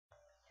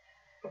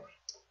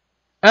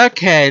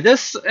Okay,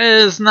 this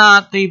is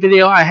not the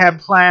video I had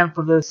planned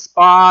for this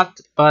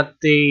spot, but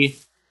the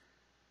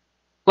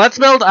Let's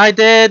Build I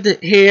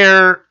did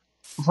here,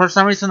 for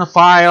some reason the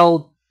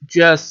file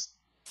just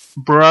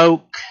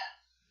broke,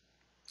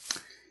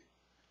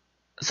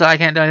 so I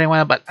can't do anything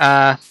with it, but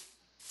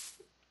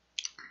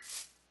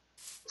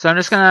so I'm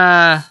just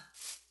gonna,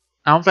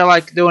 I don't feel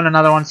like doing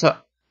another one, so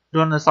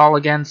doing this all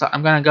again, so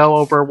I'm gonna go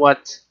over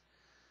what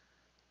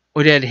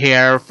we did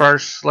here.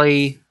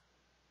 Firstly,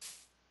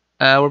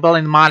 we're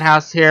building the mod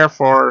house here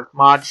for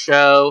mod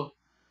show.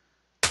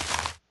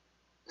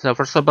 So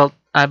first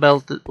I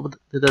built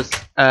this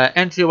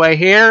entryway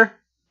here.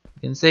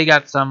 You can see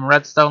got some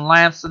redstone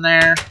lamps in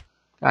there.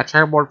 Got a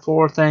checkerboard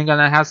floor thing.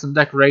 Gonna have some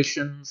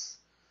decorations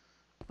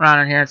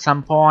around in here at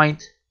some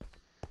point.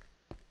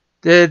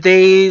 Did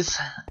these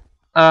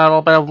a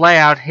little bit of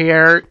layout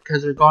here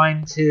because we're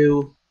going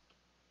to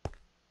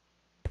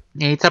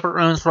need separate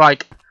rooms for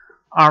like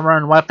armor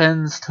and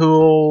weapons,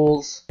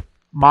 tools,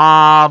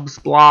 mobs,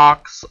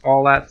 blocks,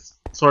 all that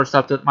sort of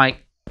stuff that might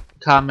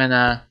come in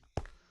a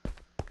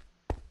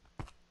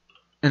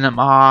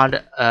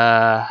mod.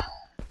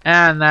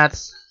 And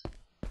that's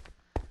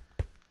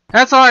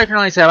all I can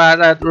really say about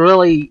it. That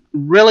really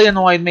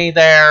annoyed me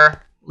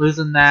there,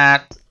 losing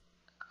that.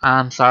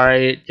 I'm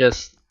sorry, it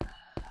just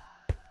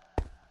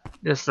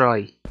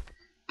really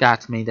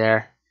got to me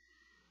there.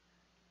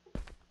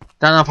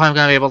 Don't know if I'm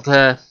gonna be able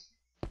to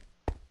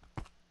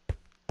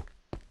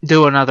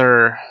do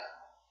another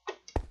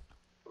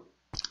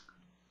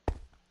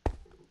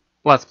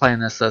Let's Play in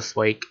this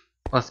week.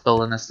 Let's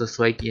build in this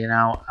week, you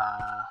know.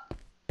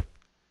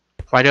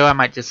 If I do, I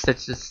might just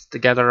stitch this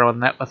together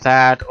with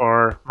that,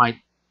 or might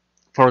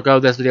forego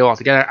this video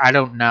altogether. I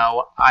don't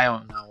know.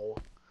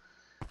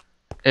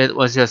 It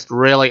was just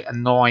really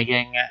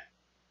annoying,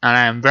 and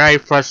I am very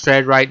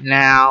frustrated right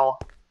now.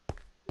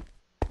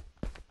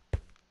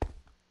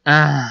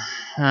 My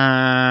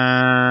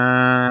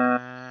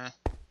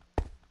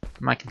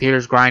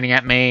computer's grinding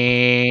at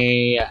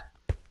me.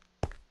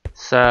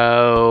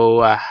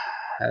 So,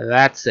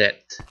 that's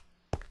it.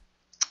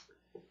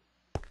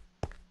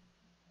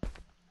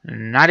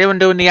 Not even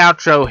doing the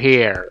outro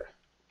here.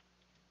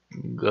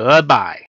 Goodbye.